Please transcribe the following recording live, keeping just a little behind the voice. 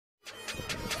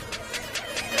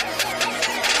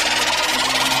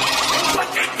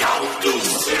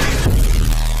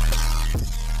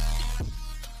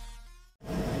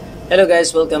Hello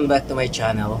guys, welcome back to my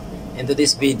channel. In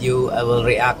today's video, I will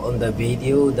react on the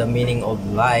video, The Meaning of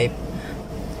Life,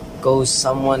 because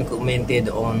someone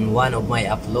commented on one of my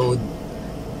upload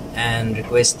and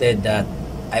requested that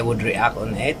I would react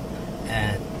on it.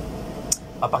 And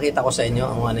papakita ko sa inyo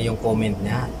ang ano yung comment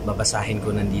niya. Babasahin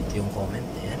ko nandito yung comment.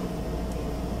 Ayan.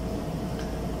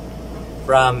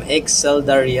 From Excel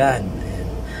Darian.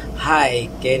 Hi,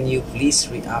 can you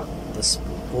please react to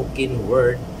spoken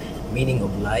word Meaning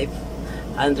of Life?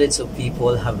 Hundreds of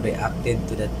people have reacted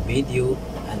to that video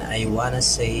and I wanna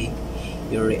say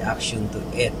your reaction to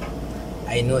it.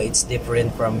 I know it's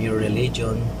different from your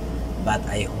religion, but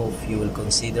I hope you will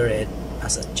consider it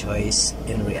as a choice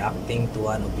in reacting to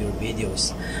one of your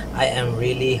videos. I am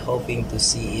really hoping to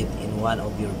see it in one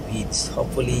of your vids.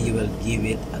 Hopefully you will give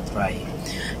it a try.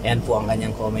 Yan po ang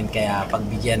kanyang comment, kaya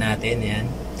pagbigyan natin yan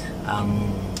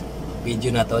ang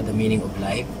video na to, The Meaning of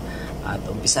Life. At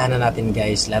umpisahan na natin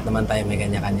guys. Lahat naman tayo may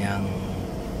kanya-kanyang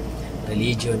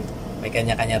religion, may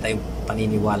kanya-kanya tayong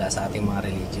paniniwala sa ating mga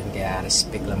religion, kaya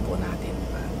respect lang po natin.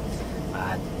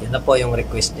 At yun na po yung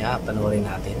request niya, panoorin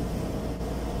natin.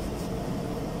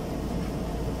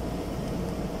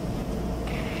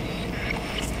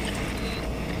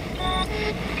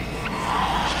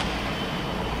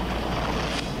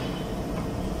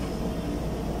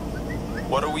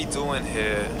 What are we doing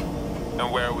here?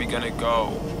 And where are we gonna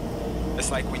go? It's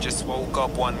like we just woke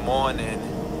up one morning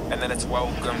and then it's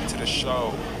welcome to the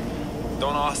show.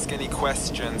 Don't ask any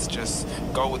questions, just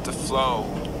go with the flow.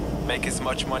 Make as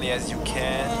much money as you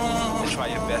can and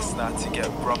try your best not to get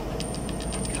broke.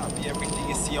 Copy everything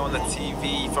you see on the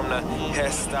TV, from the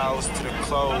hairstyles to the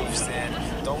clothes, and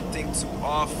don't think too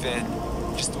often,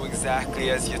 just do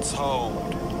exactly as you're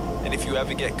told. And if you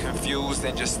ever get confused,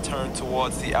 then just turn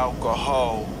towards the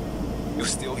alcohol. You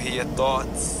still hear your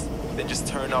thoughts? Then just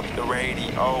turn up the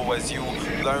radio as you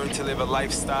learn to live a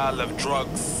lifestyle of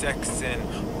drugs, sex, and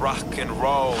rock and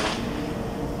roll.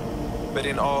 But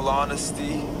in all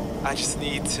honesty, I just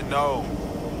need to know,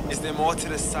 is there more to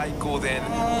the cycle than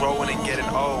growing and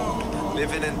getting old?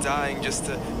 Living and dying just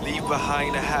to leave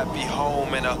behind a happy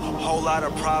home and a whole lot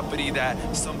of property that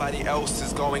somebody else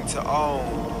is going to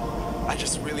own. I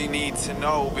just really need to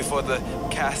know before the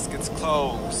casket's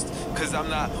closed, 'cause I'm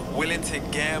not willing to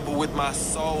gamble with my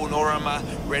soul, nor am I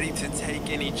ready to take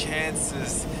any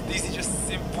chances. These are just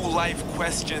simple life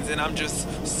questions and I'm just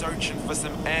searching for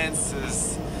some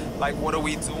answers. Like, what are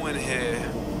we doing here?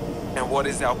 And what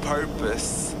is our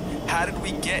purpose? How did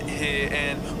we get here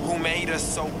and who made us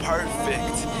so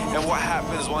perfect? And what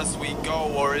happens once we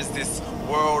go, or is this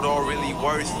world all really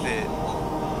worth it?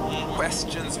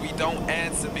 Questions we don't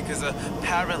answer because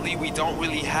apparently we don't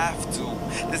really have to.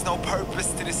 There's no purpose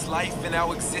to this life and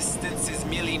our existence is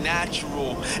merely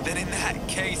natural. Then in that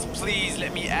case, please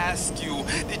let me ask you,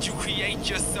 did you create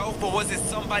yourself or was it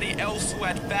somebody else who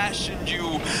had fashioned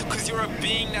you? 'Cause you're a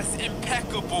being that's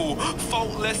impeccable,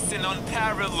 faultless and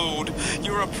unparalleled.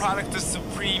 You're a product of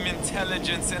supreme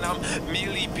intelligence and I'm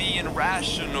merely being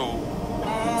rational.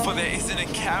 For there isn't a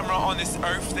camera on this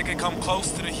earth that can come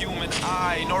close to the human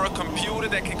eye, nor a computer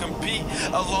that can compete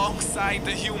alongside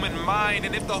the human mind.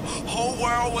 And if the whole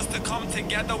world was to come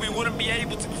together, we wouldn't be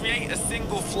able to create a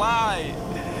single fly.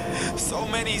 So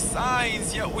many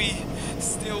signs, yet we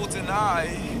still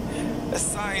deny. As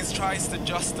science tries to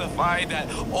justify that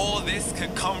all this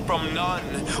could come from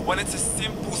none, when it's a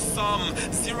simple sum.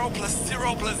 0 plus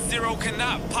 0 plus 0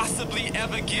 cannot possibly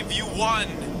ever give you 1.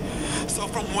 So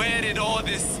from where did all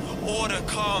this order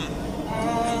come?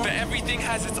 But everything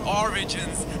has its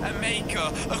origins, a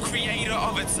maker, a creator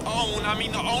of its own. I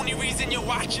mean, the only reason you're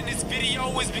watching this video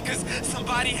is because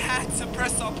somebody had to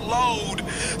press upload.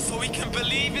 So we can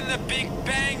believe in the Big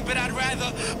Bang, but I'd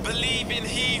rather believe in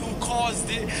He who caused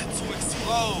it to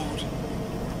explode.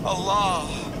 Allah,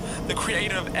 the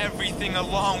creator of everything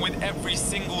along with every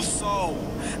single soul.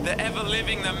 The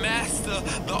ever-living, the master,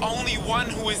 the only one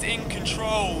who is in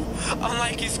control.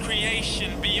 Unlike his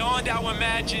creation, beyond our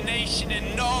imagination.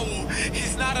 And no,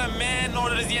 he's not a man, nor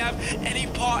does he have any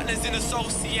partners in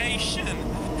association.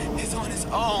 He's on his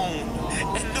own.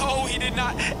 And no, he did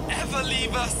not ever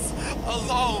leave us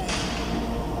alone.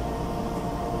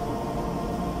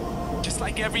 Just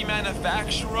like every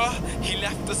manufacturer, he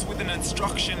left us with an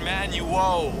instruction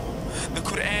manual. The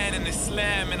Quran and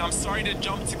Islam, and I'm sorry to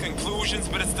jump to conclusions,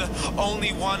 but it's the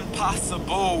only one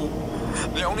possible.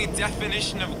 The only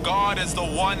definition of God is the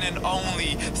one and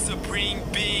only supreme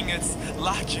being. It's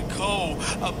logical.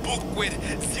 A book with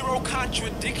zero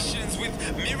contradictions, with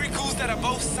miracles that are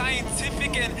both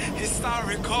scientific and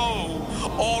historical,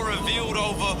 all revealed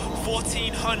over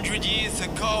 1400 years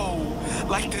ago,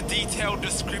 like the detailed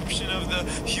description of the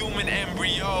human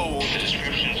embryo. The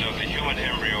descriptions of the human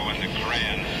embryo in the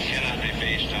Quran cannot be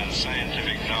based on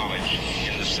scientific knowledge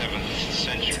in the 7th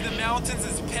century. To the mountains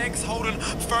as pegs holding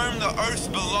firm the earth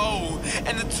below,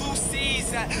 and the two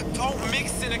seas that don't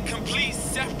mix in a complete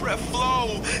separate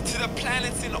flow. To the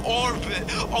planets in orbit,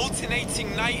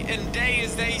 alternating night and day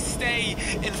as they stay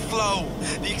in flow.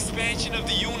 The expansion of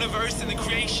the universe and the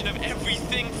creation of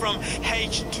everything from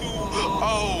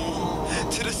H2O.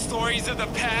 To the stories of the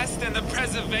past and the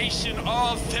preservation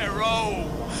of Pharaoh.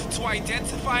 To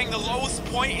identifying the lowest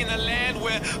point in the land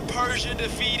where Persia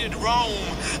defeated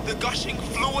Rome. The gushing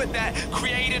fluid that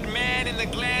created man in the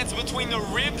glands between the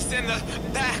ribs and the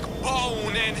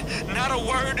backbone. And not a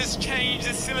word has changed,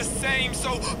 it's still the same.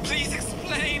 So please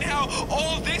explain how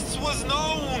all this was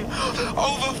known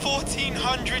over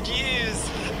 1400 years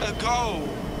ago.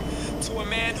 To a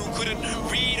man who couldn't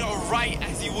read or write,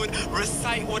 as he would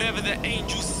recite whatever the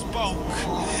angels spoke.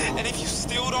 And if you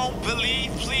still don't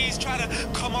believe, please try to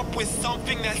come up with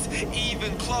something that's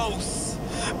even close.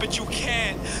 But you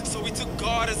can't, so we took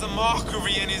God as a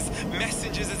mockery and his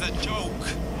messages as a joke.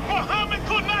 Muhammad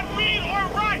could not read or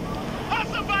write. How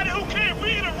somebody who can't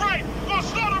read or write gonna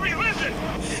start a religion?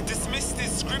 Dismissed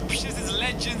his scriptures as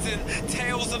legends and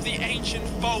tales of the ancient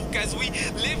folk, as we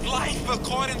live life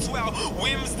according to our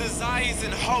whims, desires,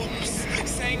 and hopes.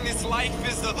 Saying this life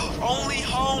is the only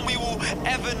home we will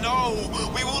ever know.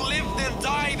 We will live then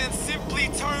die, then simply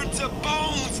turn to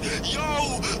bones.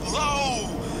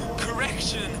 YOLO!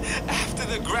 Correction, after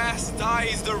the grass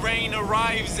dies, the rain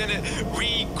arrives and it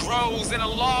regrows, and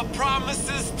Allah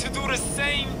promises to do the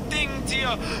same thing to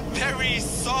your very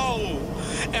soul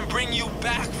and bring you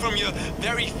back from your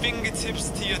very fingertips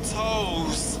to your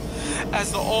toes,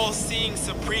 as the all-seeing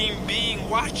supreme being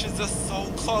watches us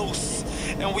so close.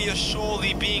 And we are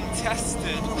surely being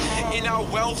tested in our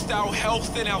wealth, our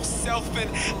health, and our self, and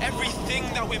everything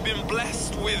that we've been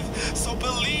blessed with. So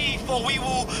believe, for we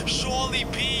will surely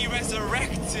be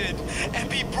resurrected and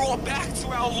be brought back to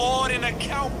our Lord and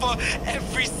account for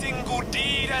every single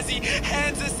deed, as he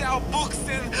hands us our books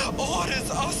and orders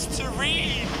us to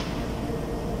read.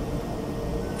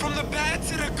 From the bad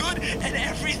to the good and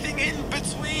everything in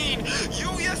between. You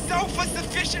yourself are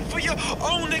sufficient for your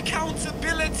own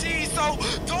accountability, so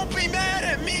don't be mad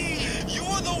at me. You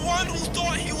are the one who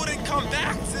thought he wouldn't come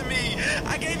back to me.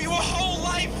 I gave you a whole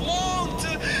life long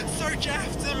to search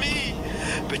after me,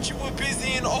 but you were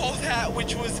busy in all that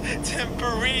which was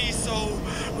temporary. So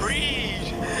read,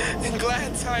 and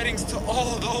glad tidings to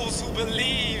all those who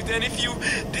believed. And if you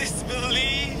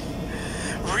disbelieve,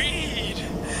 read.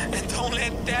 And don't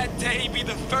let that day be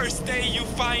the first day you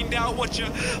find out what your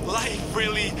life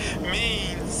really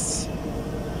means.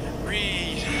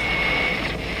 Read.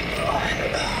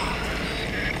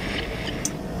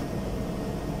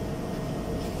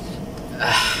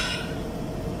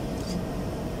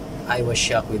 I was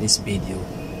shocked with this video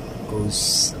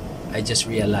because I just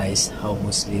realized how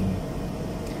Muslim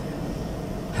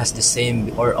has the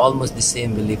same or almost the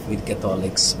same belief with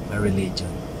Catholics, my religion.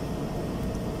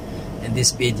 In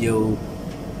this video,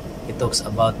 it talks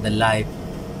about the life,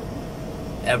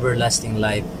 everlasting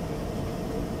life,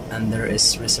 and there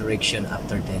is resurrection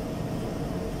after death,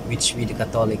 which we the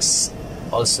Catholics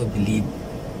also believe,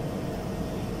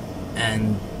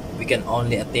 and we can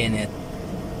only attain it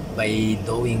by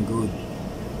doing good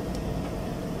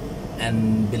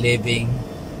and believing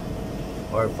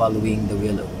or following the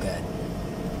will of God.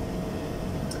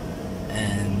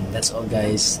 And that's all,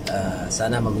 guys.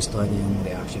 Sana magustuhan niyo yung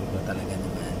reaction ko. Talaga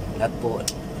naman, lahat po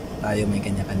tayo may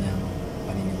kanya-kanyang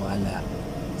paniniwala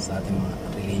sa ating mga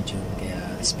religion, kaya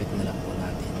respect na lang po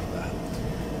natin, diba?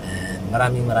 And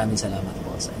maraming salamat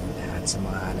po sa inyo lahat, sa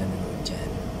mga nanonood dyan.